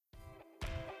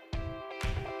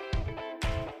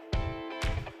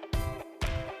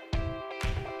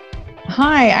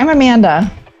Hi, I'm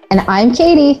Amanda. And I'm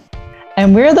Katie.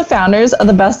 And we're the founders of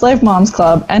the Best Life Moms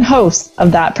Club and hosts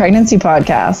of That Pregnancy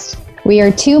Podcast. We are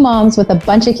two moms with a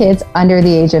bunch of kids under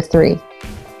the age of 3.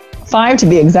 5 to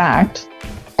be exact.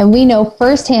 And we know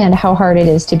firsthand how hard it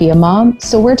is to be a mom,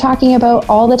 so we're talking about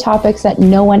all the topics that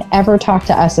no one ever talked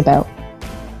to us about.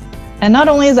 And not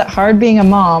only is it hard being a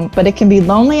mom, but it can be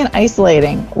lonely and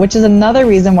isolating, which is another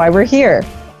reason why we're here,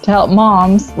 to help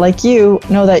moms like you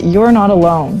know that you're not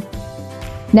alone.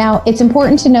 Now, it's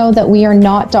important to know that we are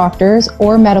not doctors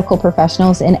or medical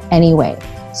professionals in any way.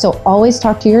 So always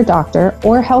talk to your doctor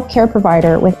or healthcare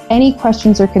provider with any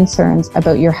questions or concerns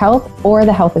about your health or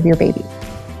the health of your baby.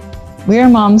 We are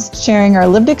moms sharing our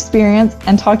lived experience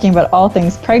and talking about all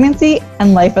things pregnancy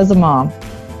and life as a mom.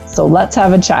 So let's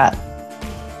have a chat.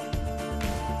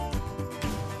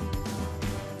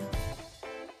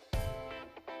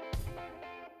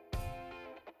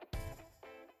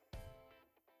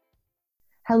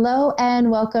 Hello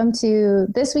and welcome to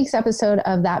this week's episode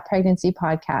of That Pregnancy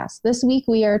Podcast. This week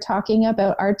we are talking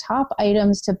about our top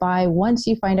items to buy once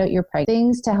you find out you're pregnant.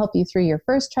 Things to help you through your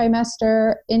first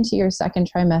trimester, into your second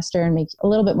trimester, and make you a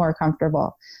little bit more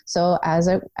comfortable. So as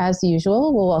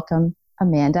usual, we'll welcome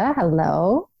Amanda.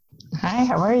 Hello. Hi,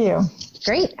 how are you?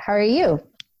 Great. How are you?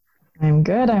 I'm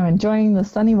good. I'm enjoying the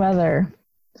sunny weather.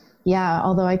 Yeah,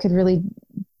 although I could really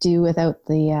do without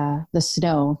the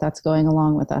snow that's going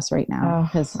along with us right now.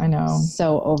 Oh, I know.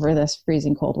 So over this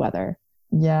freezing cold weather.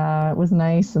 Yeah, it was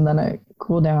nice and then it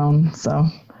cooled down. So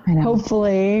I know.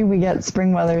 Hopefully we get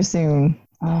spring weather soon.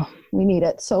 Oh, we need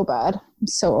it so bad. I'm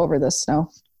so over this snow.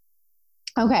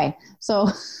 Okay, so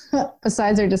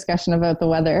besides our discussion about the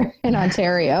weather in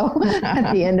Ontario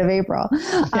at the end of April,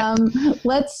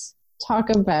 let's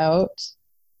talk about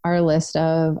our list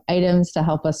of items to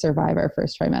help us survive our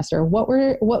first trimester. What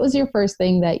was your first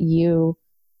thing that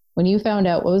when you found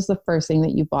out, what was the first thing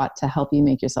that you bought to help you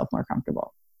make yourself more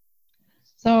comfortable?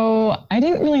 So I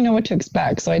didn't really know what to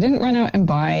expect. So I didn't run out and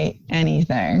buy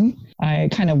anything. I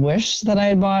kind of wish that I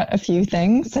had bought a few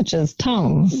things, such as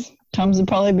Tums. Tums would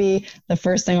probably be the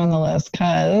first thing on the list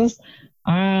because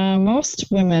most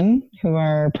women who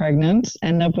are pregnant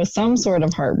end up with some sort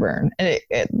of heartburn.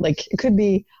 It could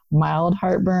be mild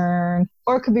heartburn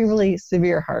or it could be really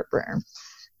severe heartburn.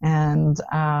 And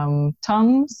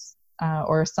Tums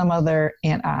or some other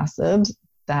antacid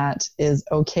that is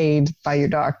okayed by your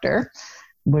doctor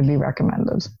would be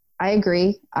recommended. I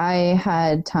agree. I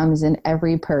had Tums in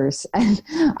every purse. And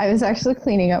I was actually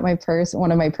cleaning up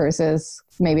one of my purses,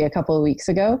 maybe a couple of weeks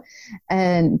ago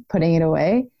and putting it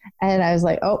away. And I was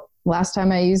like, oh, last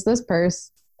time I used this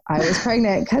purse, I was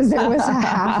pregnant because there was a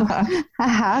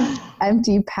half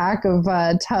empty pack of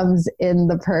Tums in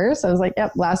the purse. I was like,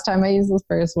 yep, last time I used this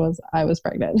purse I was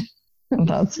pregnant.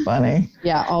 That's funny.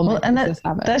 Yeah,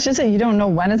 that's just it. You don't know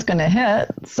when it's going to hit,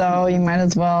 so you might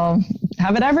as well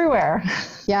have it everywhere.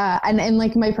 Yeah, and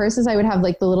like my purses, I would have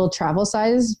like the little travel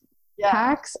size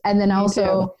packs, and then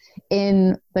also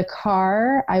in the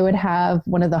car, I would have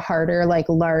one of the harder, like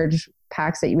large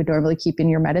packs that you would normally keep in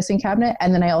your medicine cabinet,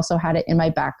 and then I also had it in my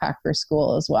backpack for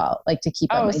school as well, like to keep.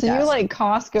 Oh, so you like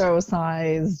Costco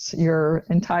sized your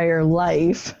entire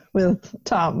life with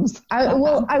Tums? I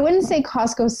wouldn't say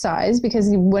Costco size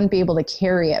because you wouldn't be able to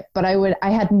carry it, but I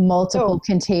had multiple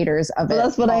containers of it.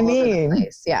 That's what I mean.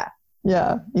 Yeah.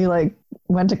 Yeah, you like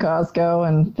went to Costco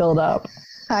and filled up.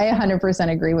 I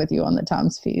 100% agree with you on the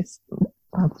Tums piece.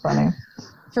 That's funny.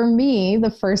 For me,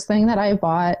 the first thing that I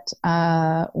bought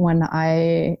when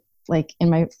I, in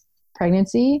my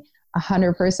pregnancy,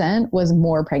 100% was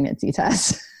more pregnancy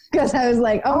tests. Because I was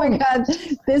like, oh my God,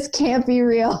 this can't be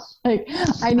real. Like,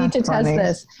 I need to test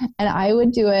this. And I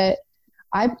would do it.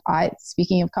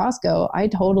 Speaking of Costco, I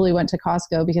totally went to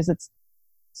Costco because it's,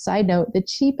 side note, the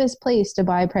cheapest place to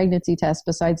buy pregnancy tests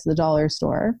besides the dollar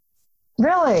store.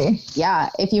 Really? Yeah.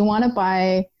 If you want to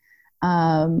buy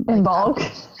in bulk.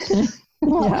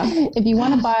 If you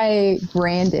want to buy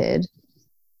branded,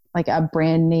 like a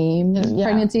brand name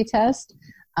pregnancy test,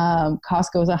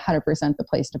 Costco is 100% the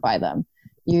place to buy them.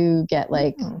 You get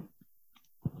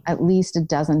at least a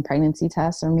dozen pregnancy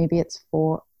tests, or maybe it's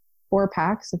four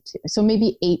packs of so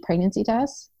maybe 8 pregnancy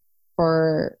tests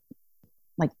for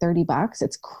like $30.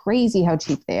 It's crazy how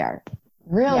cheap they are.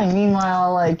 Really? Yeah.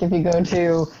 Meanwhile, like if you go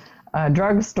to a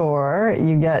drugstore,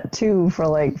 you get 2 for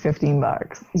like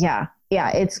 $15. Yeah.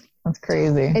 Yeah. That's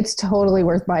crazy. It's totally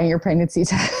worth buying your pregnancy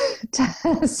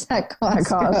test at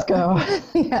Costco.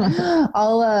 Yeah.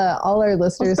 All our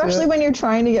listeners. Especially when you're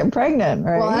trying to get pregnant,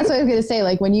 right? Well, that's what I was going to say.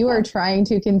 Like when you are trying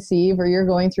to conceive or you're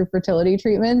going through fertility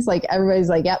treatments, like everybody's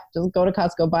like, yep, just go to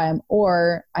Costco, buy them.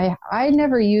 Or I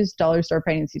never used dollar store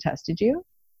pregnancy test. Did you?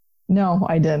 No,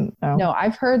 I didn't. No. No,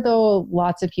 I've heard though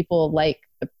lots of people like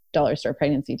the dollar store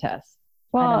pregnancy test.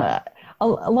 Well, a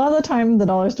lot of the time the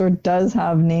dollar store does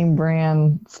have name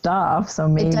brand stuff, so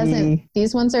maybe it doesn't.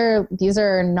 These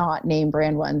are not name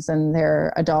brand ones, and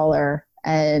they're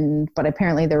 $1. But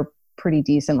apparently they're pretty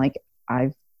decent. Like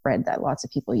I've read that lots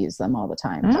of people use them all the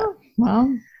time. Oh,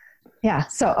 well. Yeah.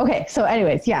 So, okay. So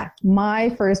anyways, yeah, my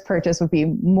first purchase would be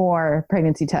more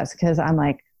pregnancy tests because I'm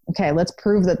like, okay, let's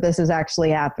prove that this is actually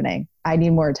happening. I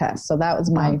need more tests. So that was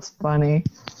my. That's funny.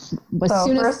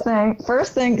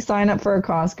 First thing, sign up for a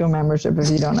Costco membership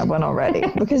if you don't have one already,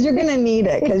 because you're going to need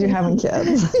it because you're having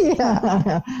kids.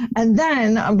 Yeah. And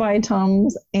then buy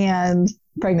Tums and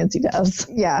pregnancy tests.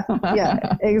 Yeah,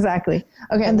 exactly.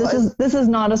 Okay. And this is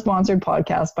not a sponsored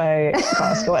podcast by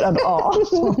Costco at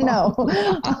all. No.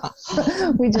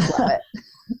 We just love it.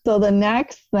 So the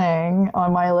next thing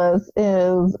on my list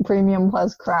is Premium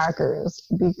Plus crackers,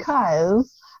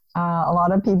 because a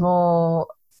lot of people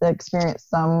experience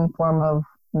some form of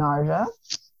nausea.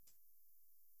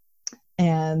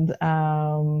 And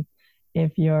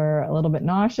if you're a little bit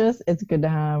nauseous, it's good to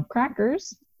have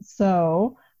crackers.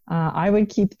 So I would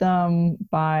keep them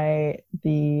by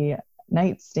the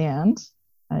nightstand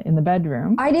in the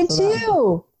bedroom. I did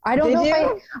too. I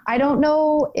don't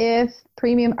know if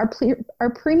premium are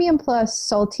Premium Plus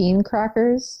saltine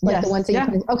crackers, like yes. the ones that you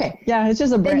can. Okay. Yeah, it's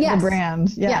just a brand. Yes. The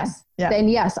brand. Yeah. Yes. Yeah. Then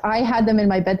yes, I had them in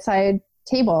my bedside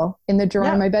table, in the drawer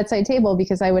on my bedside table,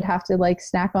 because I would have to like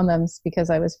snack on them because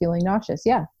I was feeling nauseous.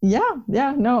 Yeah. Yeah.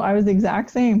 Yeah. No, I was the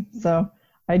exact same. So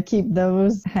I'd keep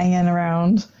those hanging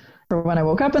around for when I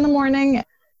woke up in the morning.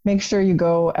 Make sure you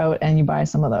go out and you buy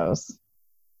some of those.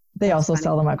 They also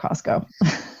sell them at Costco.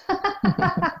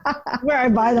 Where I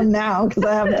buy them now because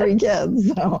I have 3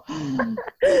 kids. So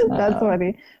that's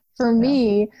funny. For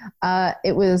me,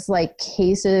 it was like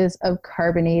cases of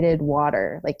carbonated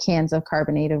water, like cans of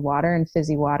carbonated water and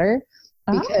fizzy water,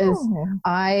 because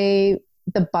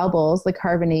the bubbles, the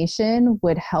carbonation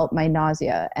would help my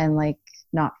nausea and like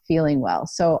not feeling well.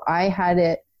 So I had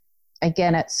it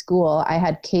again at school. I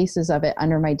had cases of it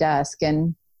under my desk.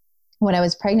 And when I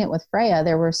was pregnant with Freya,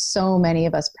 there were so many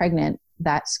of us pregnant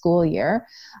that school year.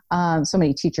 So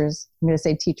many teachers, I'm going to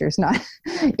say teachers, not,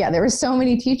 yeah, there were so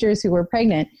many teachers who were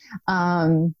pregnant.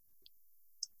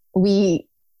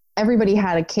 Everybody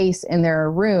had a case in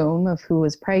their room of who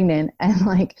was pregnant. And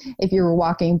like, if you were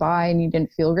walking by and you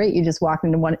didn't feel great, you just walked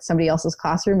into somebody else's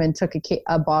classroom and took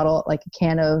a bottle, like a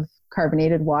can of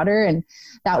carbonated water. And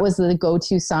that was the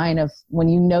go-to sign of when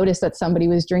you notice that somebody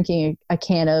was drinking a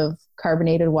can of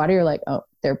carbonated water, you're like, oh,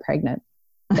 they're pregnant.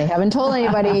 They haven't told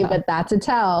anybody, but that's a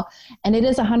tell. And it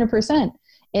is 100%.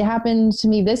 It happened to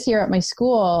me this year at my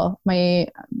school, my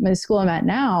school I'm at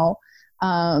now.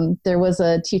 There was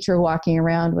a teacher walking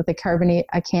around with a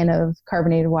can of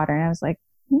carbonated water. And I was like,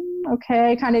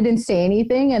 okay, I kind of didn't say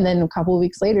anything. And then a couple of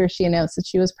weeks later, she announced that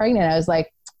she was pregnant. I was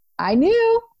like, I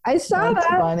knew. I saw That's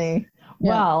that. Funny. Yeah.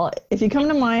 Well, if you come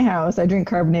to my house, I drink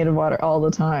carbonated water all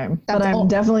the time, but I'm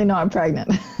definitely not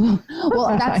pregnant.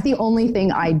 Well, that's the only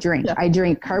thing I drink. Yeah. I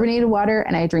drink carbonated water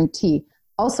and I drink tea.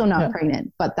 Also not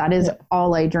pregnant, but that is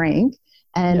all I drink.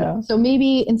 And so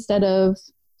maybe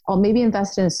I'll maybe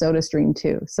invest in a Soda Stream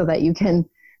too, so that you can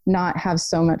not have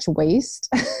so much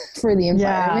waste for the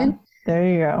environment. Yeah, there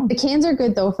you go. The cans are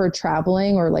good though for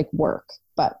traveling or like work,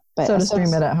 but Soda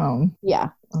Stream it at home. Yeah.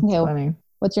 That's funny.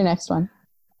 What's your next one?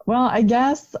 Well, I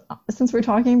guess since we're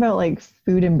talking about like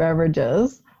food and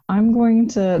beverages, I'm going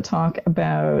to talk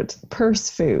about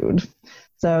purse food.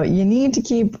 So you need to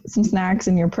keep some snacks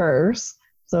in your purse.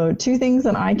 So 2 things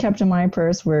that I kept in my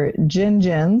purse were Gin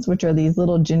Gins, which are these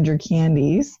little ginger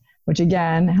candies, which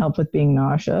again help with being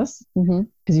nauseous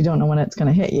because you don't know when it's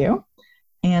going to hit you.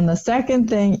 And the second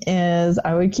thing is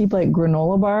I would keep like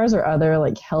granola bars or other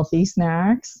like healthy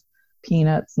snacks,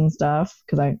 peanuts and stuff,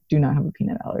 because I do not have a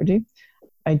peanut allergy.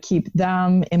 I'd keep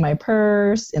them in my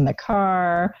purse, in the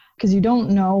car, because you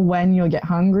don't know when you'll get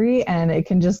hungry and it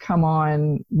can just come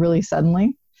on really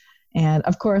suddenly. And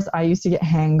of course, I used to get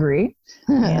hangry,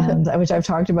 and which I've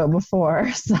talked about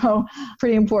before. So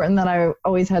pretty important that I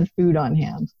always had food on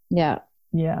hand. Yeah.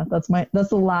 Yeah, that's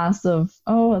the last of,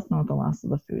 that's not the last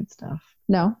of the food stuff.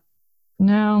 No.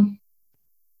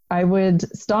 I would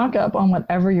stock up on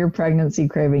whatever your pregnancy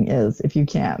craving is if you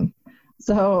can.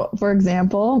 So, for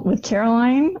example, with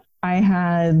Caroline, I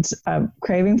had a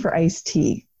craving for iced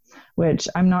tea, which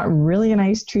I'm not really an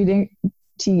iced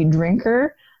tea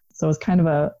drinker, so it's kind of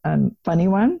a funny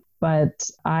one. But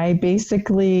I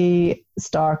basically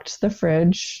stocked the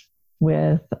fridge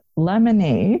with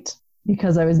lemonade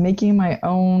because I was making my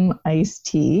own iced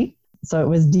tea. So it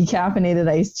was decaffeinated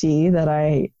iced tea that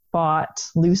I bought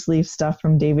loose leaf stuff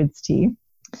from David's Tea.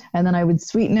 And then I would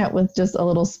sweeten it with just a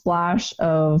little splash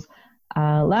of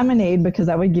lemonade because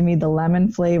that would give me the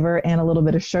lemon flavor and a little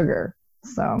bit of sugar.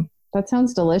 So that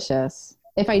sounds delicious.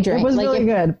 If I drank, it was really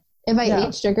good. If I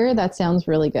ate sugar, that sounds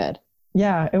really good.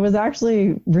 Yeah, it was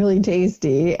actually really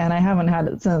tasty, and I haven't had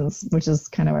it since, which is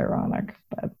kind of ironic.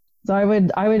 But so I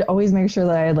would always make sure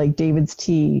that I had like David's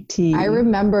tea. I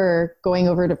remember going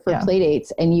over for play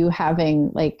dates and you having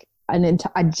like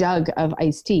a jug of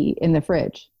iced tea in the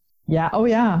fridge. Yeah. Oh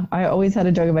yeah. I always had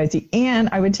a jug of iced tea, and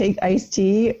I would take iced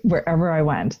tea wherever I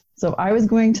went. So if I was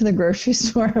going to the grocery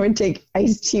store, I would take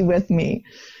iced tea with me.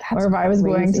 Or if I was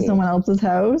going to someone else's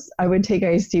house, I would take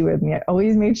iced tea with me. I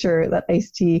always made sure that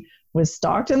iced tea was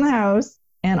stocked in the house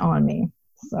and on me.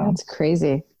 So that's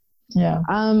crazy. Yeah.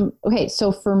 Okay.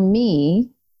 So for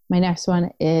me, my next one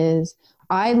is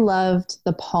I loved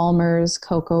the Palmer's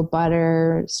cocoa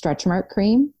butter stretch mark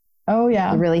cream. Oh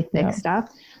yeah. The really thick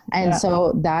stuff. And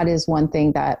so that is one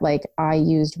thing that like I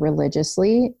used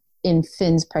religiously in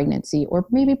Finn's pregnancy, or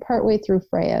maybe partway through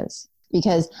Freya's,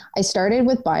 because I started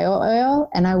with bio oil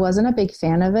and I wasn't a big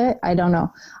fan of it. I don't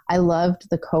know. I loved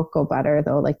the cocoa butter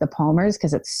though, like the Palmer's,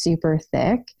 because it's super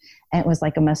thick and it was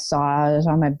like a massage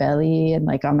on my belly and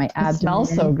like on my abdomen. It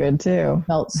smells so good too. It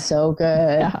felt so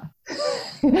good.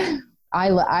 Yeah. I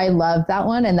love that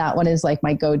one. And that one is like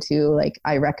my go-to. Like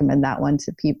I recommend that one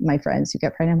to my friends who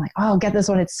get pregnant. I'm like, oh, get this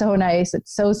one. It's so nice.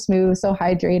 It's so smooth, so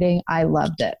hydrating. I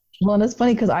loved it. Well, and it's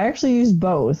funny because I actually use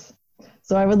both.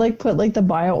 So I would like put like the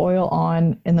bio oil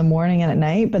on in the morning and at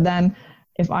night. But then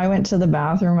if I went to the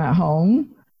bathroom at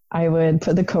home, I would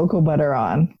put the cocoa butter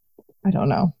on. I don't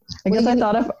know. I guess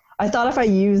I thought if I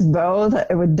used both,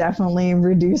 it would definitely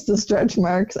reduce the stretch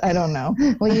marks. I don't know.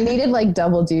 Well, you needed like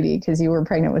double duty because you were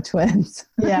pregnant with twins.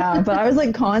 Yeah, but I was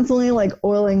like constantly like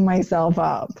oiling myself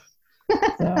up.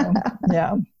 So,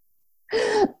 yeah.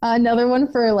 Another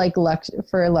one for like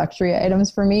luxury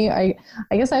items for me. I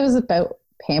guess I was about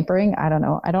pampering. I don't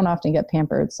know. I don't often get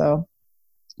pampered, so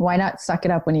why not suck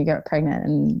it up when you get pregnant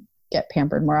and get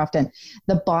pampered more often?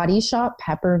 The Body Shop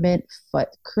peppermint foot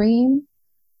cream.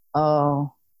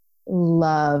 Oh,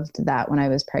 loved that when I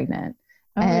was pregnant.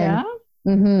 Oh, and,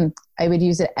 yeah? I would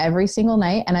use it every single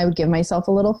night, and I would give myself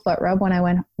a little foot rub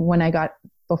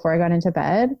before I got into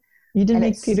bed. You didn't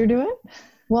make Peter do it?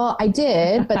 Well, I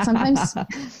did, but sometimes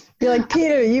you're like,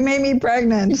 Peter, you made me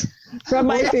pregnant. Rub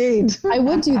my feet. I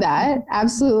would do that.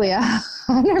 Absolutely.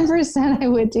 100% I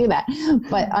would do that.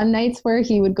 But on nights where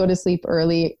he would go to sleep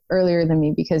earlier than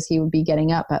me because he would be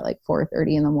getting up at like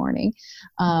 4:30 in the morning,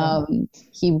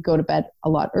 he would go to bed a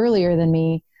lot earlier than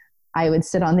me. I would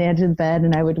sit on the edge of the bed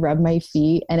and I would rub my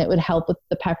feet, and it would help with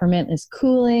the peppermint is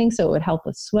cooling. So it would help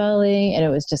with swelling, and it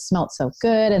was just smelled so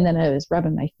good. And then I was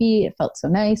rubbing my feet. It felt so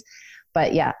nice.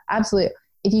 But yeah, absolutely.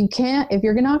 If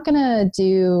you're not going to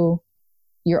do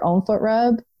your own foot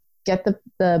rub, get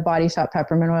the Body Shop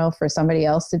peppermint oil for somebody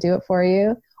else to do it for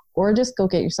you, or just go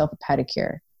get yourself a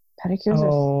pedicure.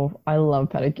 Pedicures I love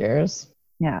pedicures.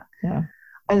 Yeah. Yeah.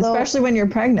 Especially when you're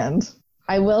pregnant.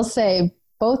 I will say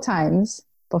both times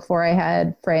before I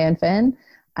had Freya and Finn,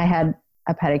 I had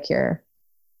a pedicure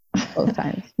both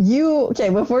times.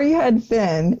 Before you had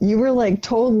Finn, you were like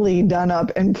totally done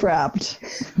up and prepped,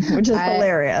 which is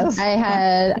hilarious.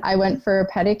 I went for a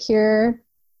pedicure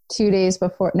 2 days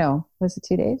before. No, was it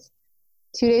 2 days?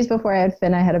 2 days before I had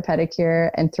Finn, I had a pedicure,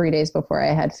 and 3 days before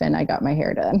I had Finn, I got my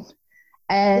hair done.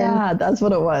 And yeah, that's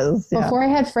what it was. Yeah. Before I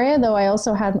had Freya, though,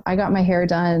 I got my hair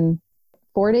done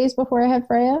 4 days before I had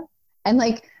Freya. And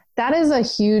like, that is a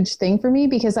huge thing for me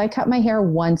because I cut my hair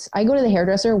once. I go to the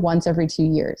hairdresser once every 2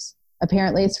 years.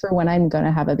 Apparently it's for when I'm going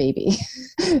to have a baby.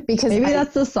 Because maybe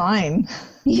that's the sign.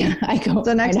 Yeah, I go.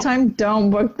 So next time,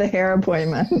 don't book the hair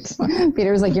appointment.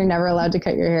 Peter was like, you're never allowed to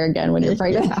cut your hair again when you're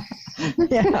pregnant.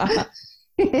 Yeah.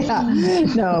 Yeah.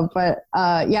 No, but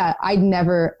I'd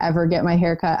never ever get my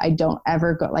hair cut. I don't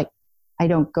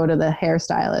go to the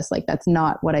hairstylist. Like that's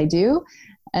not what I do.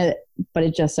 But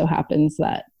it just so happens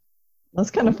that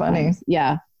that's kind of funny.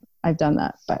 Yeah, I've done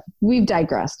that, but we've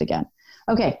digressed again.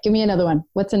 Okay, give me another one.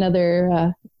 What's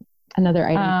another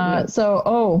item?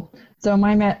 So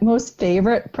my most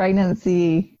favorite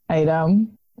pregnancy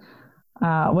item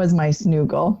was my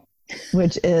Snuggle,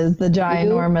 which is the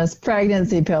ginormous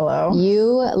pregnancy pillow. You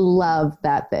love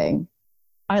that thing.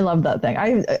 I love that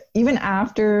thing. Even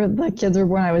after the kids were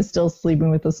born, I was still sleeping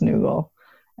with the Snuggle.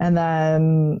 And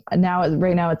then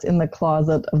right now it's in the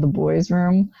closet of the boys'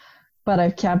 room. But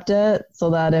I've kept it so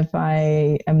that if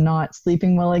I am not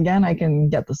sleeping well again, I can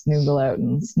get the Snuggle out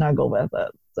and snuggle with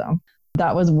it. So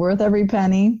that was worth every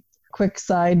penny. Quick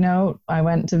side note, I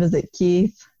went to visit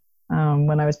Keith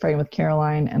when I was pregnant with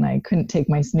Caroline, and I couldn't take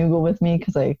my Snoogle with me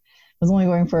because I was only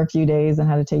going for a few days and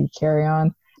had to take a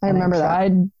carry-on. I remember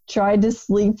that. Tried to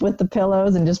sleep with the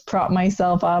pillows and just prop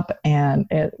myself up, and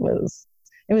it was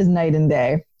night and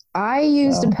day. I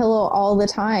used a pillow all the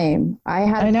time. I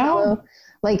had a pillow.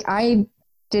 Like, I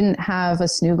didn't have a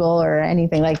Snoogle or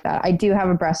anything like that. I do have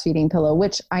a breastfeeding pillow,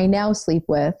 which I now sleep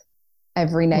with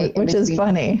every night. Which is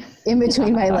funny. In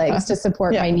between my legs to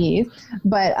support my knees.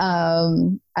 But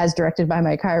as directed by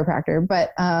my chiropractor.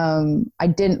 But I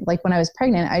didn't, like when I was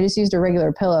pregnant, I just used a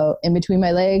regular pillow in between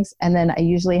my legs. And then I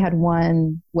usually had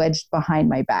one wedged behind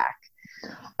my back.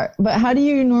 But how do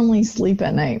you normally sleep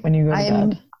at night when you go to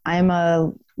bed? I'm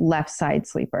a left side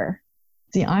sleeper.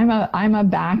 See, I'm a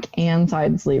back and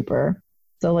side sleeper.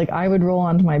 So like I would roll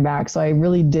onto my back. So I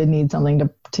really did need something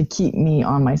to keep me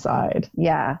on my side.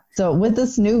 Yeah. So with the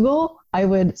Snoogle, I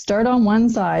would start on one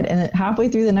side, and halfway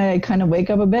through the night, I'd kind of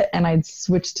wake up a bit and I'd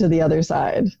switch to the other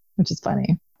side, which is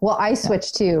funny. Well, I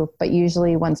switch too, but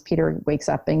usually once Peter wakes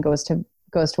up and goes to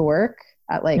work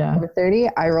at like 4:30,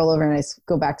 I roll over and I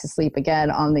go back to sleep again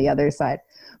on the other side.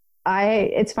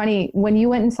 It's funny, when you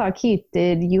went and saw Keith,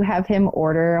 did you have him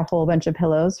order a whole bunch of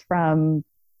pillows from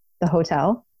the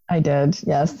hotel? I did.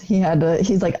 Yes.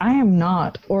 He's like, I am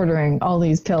not ordering all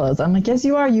these pillows. I'm like, yes,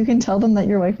 you are. You can tell them that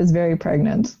your wife is very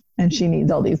pregnant and she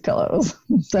needs all these pillows.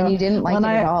 So and you didn't like it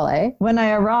at all, eh? When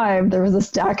I arrived, there was a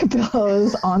stack of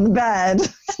pillows on the bed.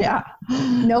 Yeah.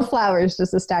 No flowers,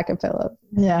 just a stack of pillows.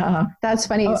 Yeah. That's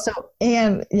funny.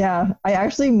 I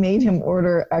actually made him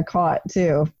order a cot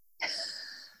too.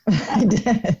 I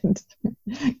did.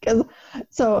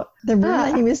 So the room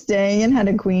that he was staying in had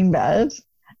a queen bed.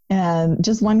 And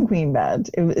just one queen bed.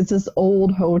 It's this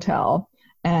old hotel.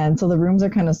 And so the rooms are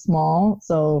kind of small.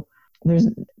 So there's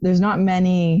not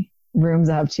many rooms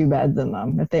that have two beds in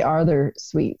them. If they are, they're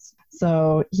suites.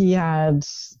 So he had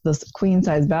this queen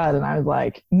size bed. And I was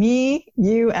like, me,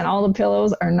 you, and all the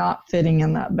pillows are not fitting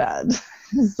in that bed.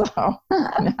 So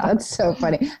that's so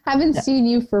funny. Haven't seen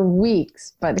you for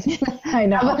weeks, but I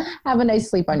know. Have a nice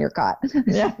sleep on your cot.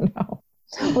 Yeah, no.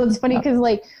 Well, it's funny because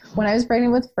like when I was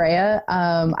pregnant with Freya,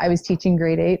 I was teaching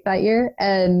grade 8 that year,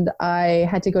 and I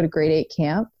had to go to grade 8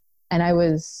 camp, and I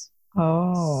was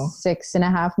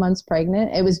 6.5 months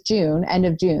pregnant. It was June, end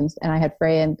of June, and I had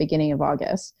Freya in the beginning of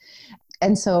August.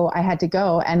 And so I had to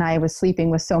go, and I was sleeping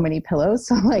with so many pillows.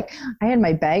 So like I had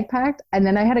my bag packed, and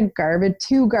then I had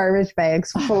two garbage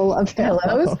bags full of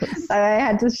pillows. I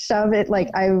had to shove it. Like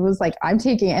I was like, I'm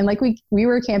taking it. And like we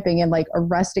were camping in like a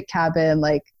rustic cabin,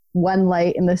 like one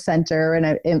light in the center,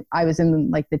 and I was in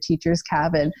like the teacher's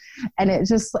cabin, and it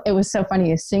was so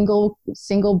funny. A single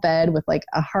bed with like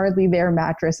a hardly there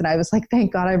mattress, and I was like,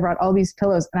 thank God I brought all these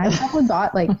pillows. And I probably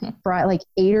brought like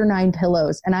 8 or 9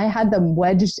 pillows, and I had them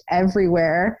wedged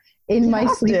everywhere in my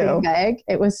sleeping bag.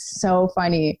 It was so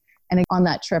funny. And on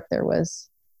that trip, there was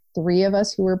 3 of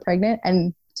us who were pregnant,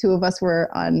 and 2 of us were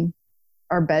on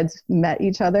our beds, met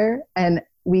each other, and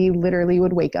we literally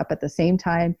would wake up at the same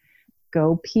time,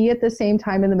 go pee at the same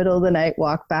time in the middle of the night,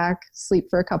 walk back, sleep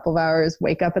for a couple of hours,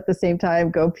 wake up at the same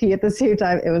time, go pee at the same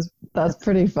time. That's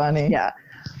pretty funny. Yeah.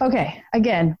 Okay.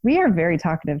 Again, we are very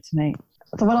talkative tonight.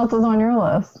 So what else is on your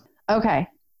list? Okay.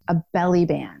 A belly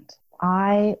band.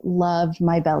 I loved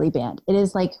my belly band. It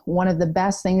is like one of the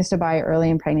best things to buy early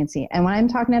in pregnancy. And when I'm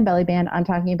talking about belly band, I'm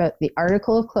talking about the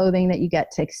article of clothing that you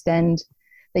get to extend,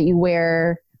 that you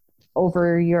wear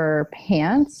over your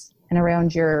pants and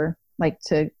around your, like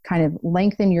to kind of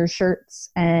lengthen your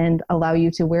shirts and allow you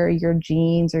to wear your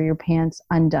jeans or your pants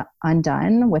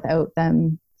undone without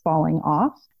them falling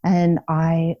off. And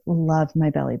I loved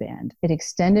my belly band. It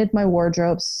extended my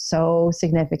wardrobe so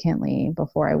significantly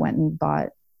before I went and bought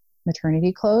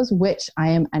maternity clothes, which I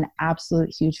am an absolute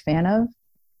huge fan of.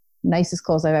 Nicest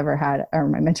clothes I've ever had are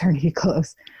my maternity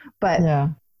clothes. But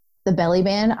the belly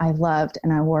band I loved,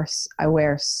 and I wear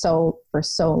for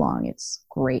so long. It's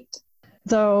great.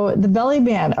 So the belly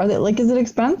band, is it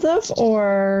expensive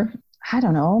or? I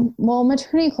don't know. Well,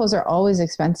 maternity clothes are always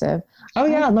expensive. Oh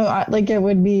yeah. No, it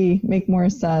would make more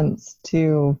sense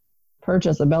to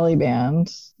purchase a belly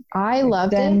band. I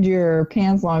loved it. Extend your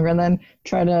pants longer and then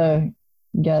try to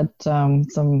get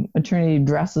some maternity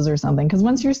dresses or something. Because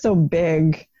once you're so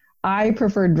big, I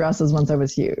preferred dresses once I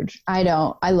was huge. I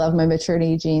don't. I love my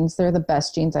maternity jeans. They're the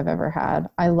best jeans I've ever had.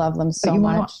 I love them so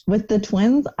much. With the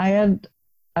twins,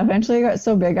 eventually I got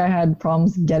so big I had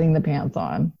problems getting the pants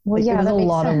on. Well, it was a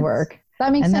lot of work.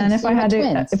 That makes sense. And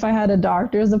then if I had a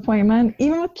doctor's appointment,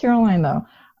 even with Caroline though,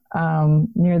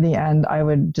 near the end I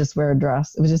would just wear a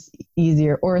dress. It was just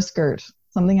easier, or a skirt,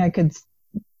 something I could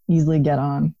easily get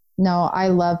on. No, I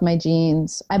love my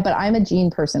jeans. But I'm a jean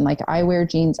person. Like I wear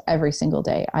jeans every single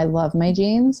day. I love my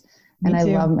jeans. Me And I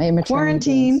too. love my maternity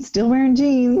Quarantine, jeans. still wearing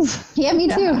jeans. Yeah, me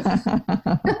too.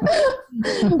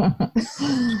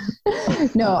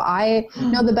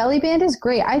 No, the belly band is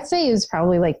great. I'd say it's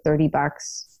probably like $30,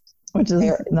 Which is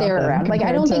they're around. Like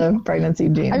I don't think pregnancy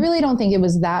jeans. I really don't think it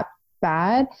was that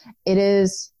bad. It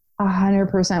is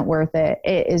 100% worth it.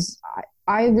 It is.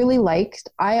 I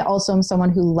also am someone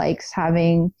who likes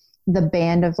having the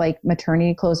band of like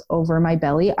maternity clothes over my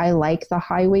belly. I like the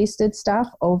high-waisted stuff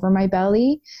over my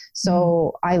belly.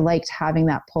 So I liked having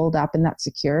that pulled up and that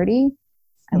security.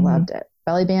 I loved it.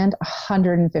 Belly band,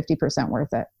 150%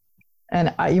 worth it.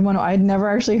 And I'd never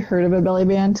actually heard of a belly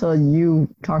band until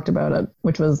you talked about it,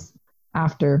 which was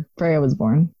after Freya was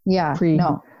born. Yeah. Pre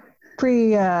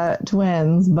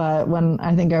twins, but when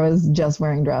I think I was just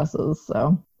wearing dresses.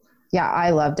 So yeah, I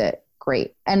loved it.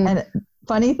 Great. And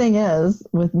funny thing is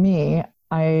with me,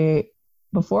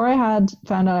 before I had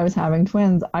found out I was having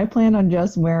twins, I planned on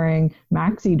just wearing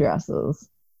maxi dresses.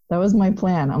 That was my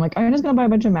plan. I'm like, I'm just going to buy a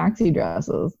bunch of maxi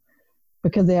dresses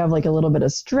because they have like a little bit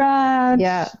of stretch.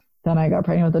 Yeah. Then I got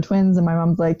pregnant with the twins and my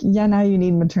mom's like, yeah, now you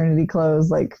need maternity clothes,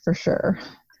 like for sure.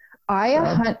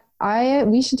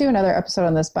 We should do another episode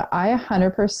on this, but I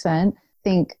 100%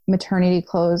 think maternity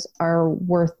clothes are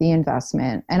worth the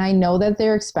investment. And I know that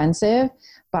they're expensive,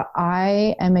 but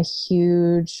I am a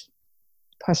huge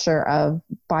pusher of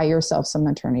buy yourself some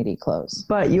maternity clothes.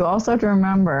 But you also have to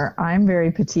remember, I'm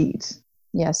very petite.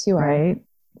 Yes, you are. Right?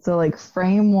 So like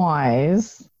frame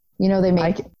wise. They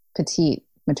make petite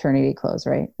maternity clothes,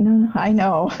 right? No, I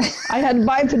know. I had to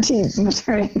buy petite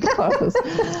maternity clothes.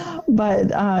 But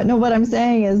no, what I'm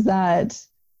saying is that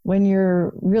when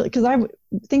you're really, because I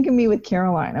think of me with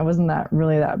Caroline, I wasn't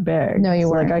really that big. No, you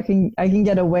weren't. Like I can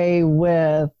get away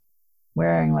with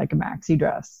wearing like a maxi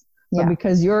dress. But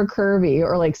because you're curvy,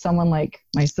 or like someone like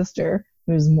my sister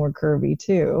who's more curvy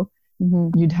too,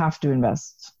 you'd have to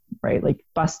invest, right? Like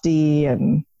busty,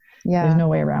 and there's no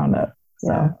way around it.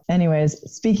 So anyways,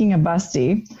 speaking of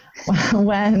busty,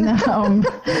 when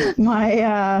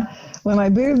my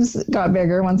boobs got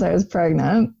bigger once I was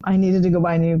pregnant, I needed to go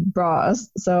buy new bras.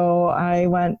 So I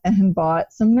went and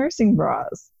bought some nursing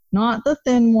bras, not the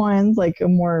thin ones, like a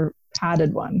more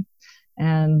padded one.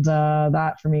 And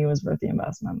that for me was worth the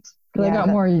investment because I got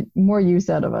more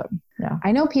use out of it. Yeah.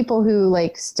 I know people who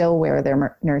like still wear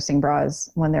their nursing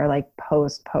bras when they're like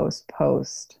post.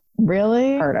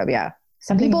 Really? Part of, yeah.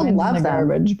 Some people love them.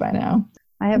 Garbage by now.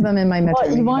 I have them in my maternity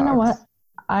box. You want to know what?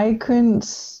 I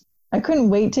couldn't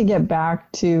wait to get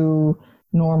back to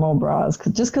normal bras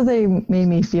because they made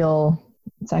me feel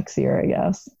sexier, I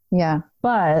guess. Yeah.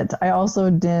 But I also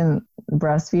didn't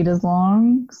breastfeed as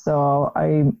long, so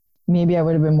maybe I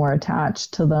would have been more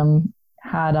attached to them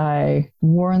had I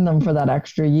worn them for that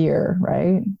extra year,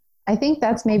 right? I think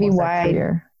that's maybe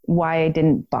why I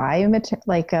didn't buy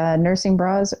nursing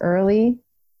bras early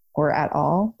or at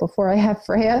all before I had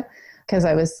Freya, because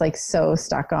I was like so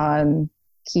stuck on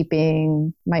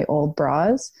keeping my old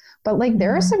bras. But like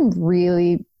there are some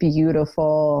really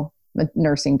beautiful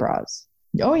nursing bras.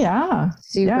 Oh yeah.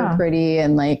 Super pretty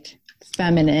and like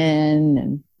feminine.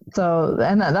 And so,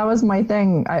 and that was my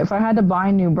thing. If I had to buy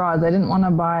new bras, I didn't want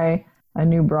to buy a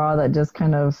new bra that just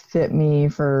kind of fit me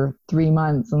for 3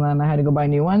 months and then I had to go buy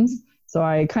new ones. So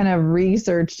I kind of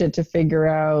researched it to figure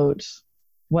out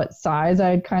what size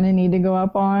I'd kind of need to go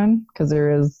up on, because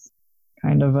there's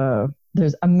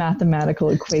a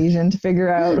mathematical equation to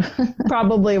figure out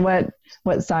probably what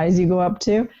size you go up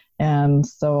to. And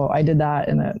so I did that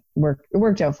and it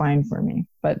worked out fine for me.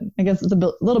 But I guess it's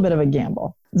a little bit of a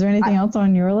gamble. Is there anything else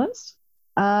on your list?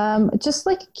 Just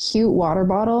like a cute water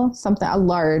bottle, a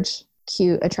large,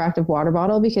 cute, attractive water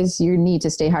bottle, because you need to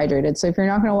stay hydrated. So if you're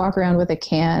not going to walk around with a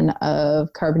can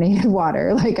of carbonated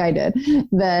water like I did,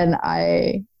 then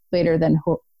I later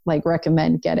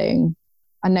recommend getting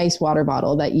a nice water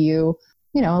bottle that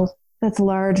that's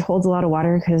large, holds a lot of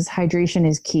water, because hydration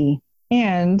is key.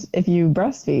 And if you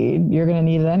breastfeed, you're going to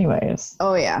need it anyways.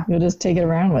 Oh yeah. You'll just take it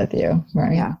around with you,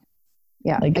 right? Yeah.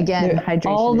 Yeah. Like again, hydration.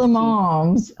 All the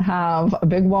moms have a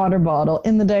big water bottle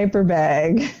in the diaper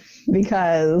bag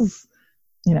because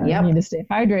you need to stay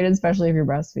hydrated, especially if you're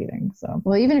breastfeeding. So,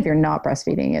 well, even if you're not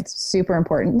breastfeeding, it's super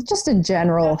important. Just a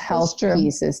general health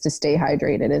piece is to stay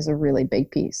hydrated is a really big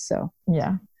piece. So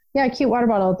yeah, cute water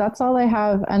bottle. That's all I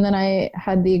have. And then I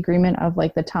had the agreement of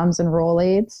like the Tums and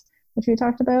Rolaids, which we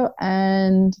talked about,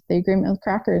 and the agreement with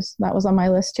crackers. That was on my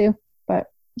list too. But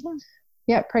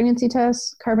yeah, pregnancy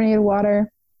tests, carbonated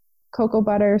water, cocoa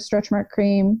butter, stretch mark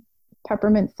cream,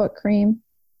 peppermint foot cream,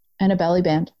 and a belly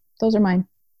band. Those are mine.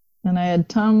 And I had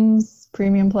Tums,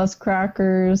 Premium Plus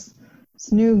crackers,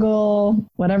 Snoogle,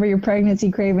 whatever your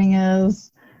pregnancy craving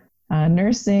is,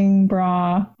 nursing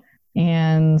bra,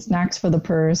 and snacks for the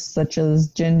purse, such as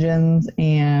Gin Gins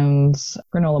and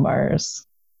granola bars.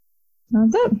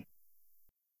 That's it.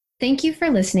 Thank you for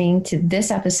listening to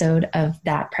this episode of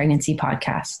That Pregnancy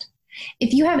Podcast.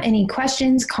 If you have any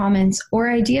questions, comments, or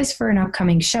ideas for an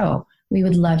upcoming show, we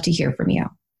would love to hear from you.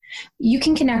 You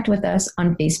can connect with us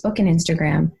on Facebook and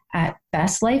Instagram at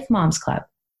Best Life Moms Club.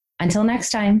 Until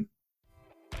next time.